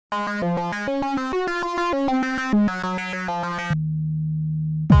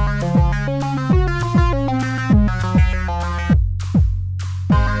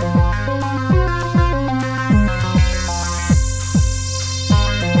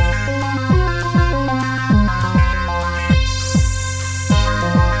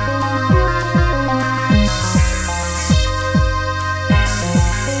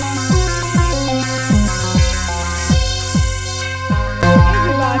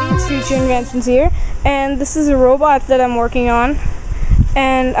FutureInventions here, and this is a robot that I'm working on,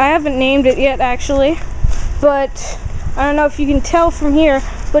 and I haven't named it yet actually, but I don't know if you can tell from here,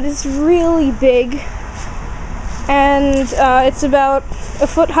 but it's really big, and it's about 1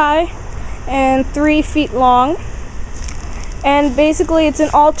 foot high and 3 feet long, and basically it's an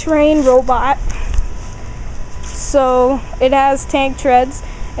all-terrain robot, so it has tank treads,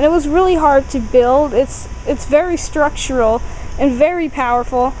 and it was really hard to build. It's very structural and very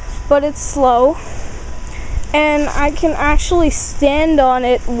powerful, but it's slow, and I can actually stand on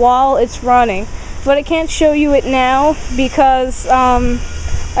it while it's running, but I can't show you it now because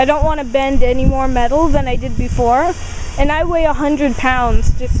I don't want to bend any more metal than I did before, and I weigh 100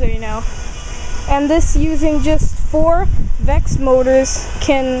 pounds, just so you know, and this, using just 4 Vex motors,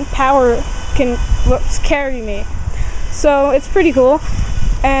 can carry me, so it's pretty cool.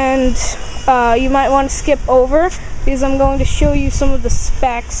 And you might want to skip over because I'm going to show you some of the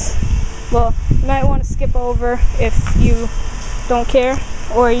specs. Well, you might want to skip over if you don't care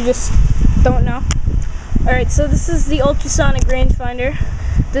or you just don't know. Alright, so this is the ultrasonic rangefinder.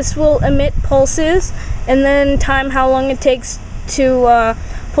 This will emit pulses and then time how long it takes to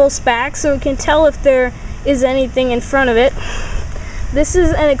pulse back, so it can tell if there is anything in front of it. This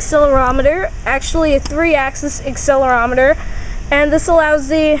is an accelerometer, actually a 3-axis accelerometer, and this allows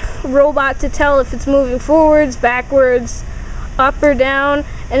the robot to tell if it's moving forwards, backwards, up or down,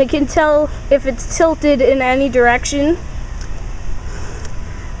 and it can tell if it's tilted in any direction.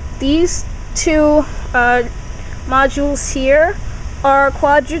 These 2 modules here are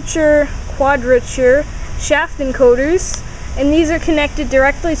quadrature shaft encoders, and these are connected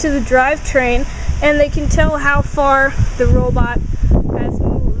directly to the drivetrain, and they can tell how far the robot has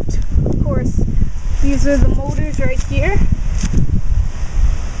moved. Of course, these are the motors right here.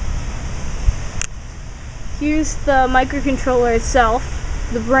 Here's the microcontroller itself,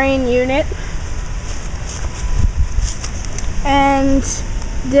 the brain unit, and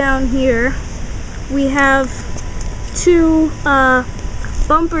down here we have 2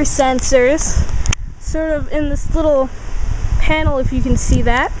 bumper sensors sort of in this little panel, if you can see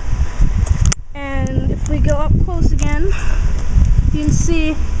that. And if we go up close again, you can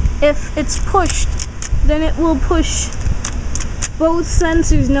see if it's pushed, then it will push both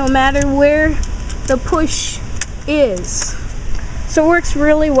sensors no matter where the push is. So it works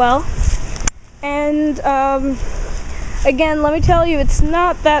really well. And again, let me tell you, it's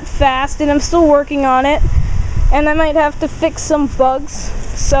not that fast, and I'm still working on it, and I might have to fix some bugs.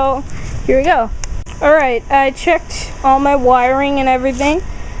 So here we go. Alright, I checked all my wiring and everything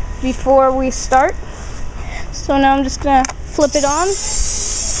before we start. So now I'm just gonna flip it on,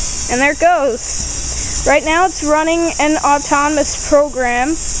 and there it goes. Right now it's running an autonomous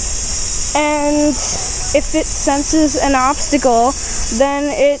program, and if it senses an obstacle, then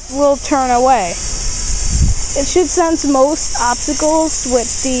it will turn away. It should sense most obstacles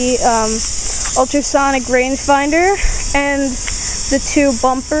with the ultrasonic rangefinder and the 2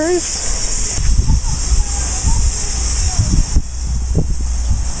 bumpers.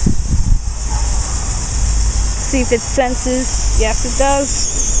 See if it senses. Yes, it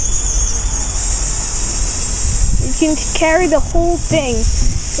does. You can carry the whole thing.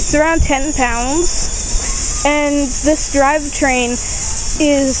 It's around 10 pounds, and this drivetrain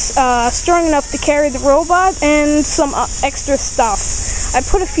is strong enough to carry the robot and some extra stuff. I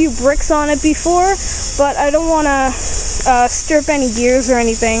put a few bricks on it before, but I don't want to strip any gears or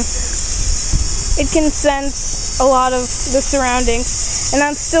anything. It can sense a lot of the surroundings, and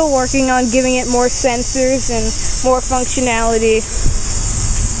I'm still working on giving it more sensors and more functionality.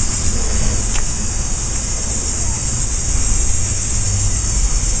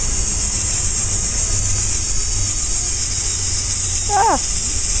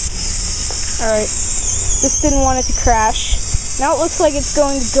 Alright, just didn't want it to crash. Now it looks like it's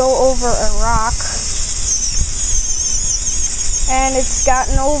going to go over a rock. And it's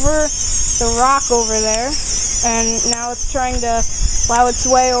gotten over the rock over there. And now it's trying to plow its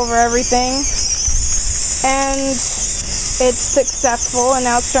way over everything. And it's successful, and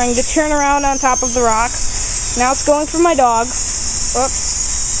now it's trying to turn around on top of the rock. Now it's going for my dog. Oops,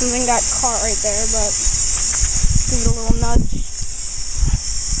 something got caught right there, but give it a little nudge.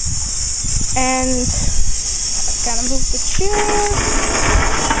 And gotta move the chair.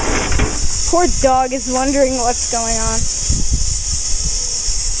 Poor dog is wondering what's going on.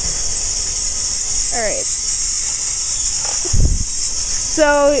 Alright.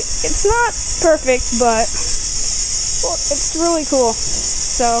 So, it's not perfect, but well, it's really cool.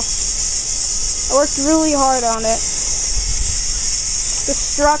 So, I worked really hard on it. The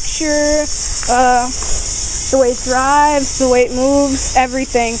structure, the way it drives, the way it moves,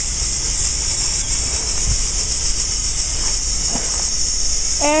 everything.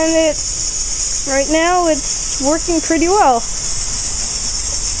 And right now it's working pretty well.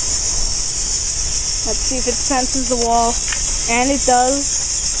 Let's see if it senses the wall. And it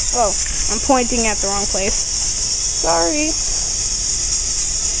does. Oh, I'm pointing at the wrong place. Sorry.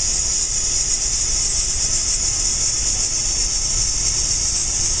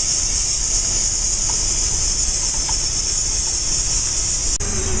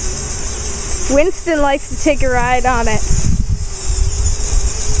 Winston likes to take a ride on it.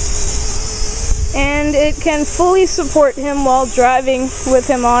 And it can fully support him while driving with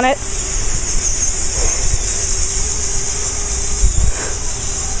him on it.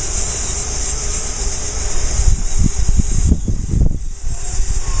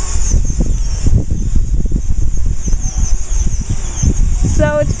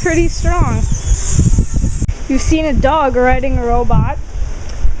 So it's pretty strong. You've seen a dog riding a robot.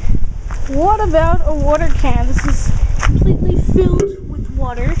 What about a water can? This is completely filled with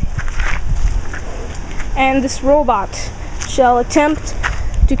water. And this robot shall attempt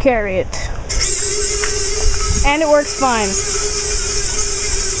to carry it. And it works fine.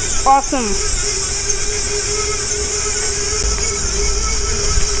 Awesome.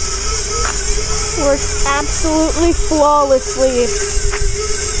 Works absolutely flawlessly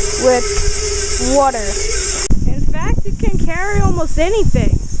with water. In fact, it can carry almost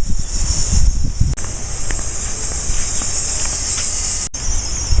anything.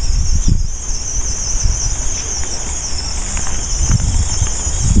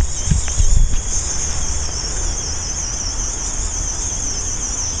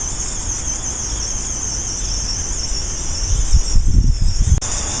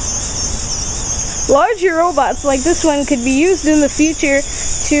 Larger robots like this one could be used in the future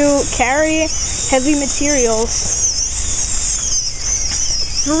to carry heavy materials.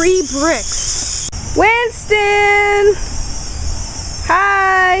 3 bricks. Winston!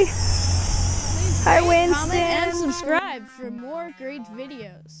 Hi! Hi, Winston! Comment and subscribe for more great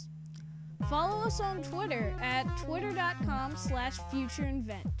videos. Follow us on Twitter at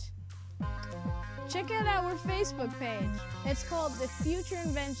twitter.com/FutureInvent. Check out our Facebook page. It's called the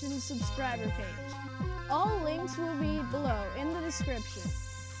FutureInventions subscriber page. All links will be below in the description.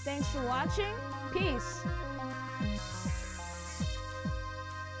 Thanks for watching. Peace.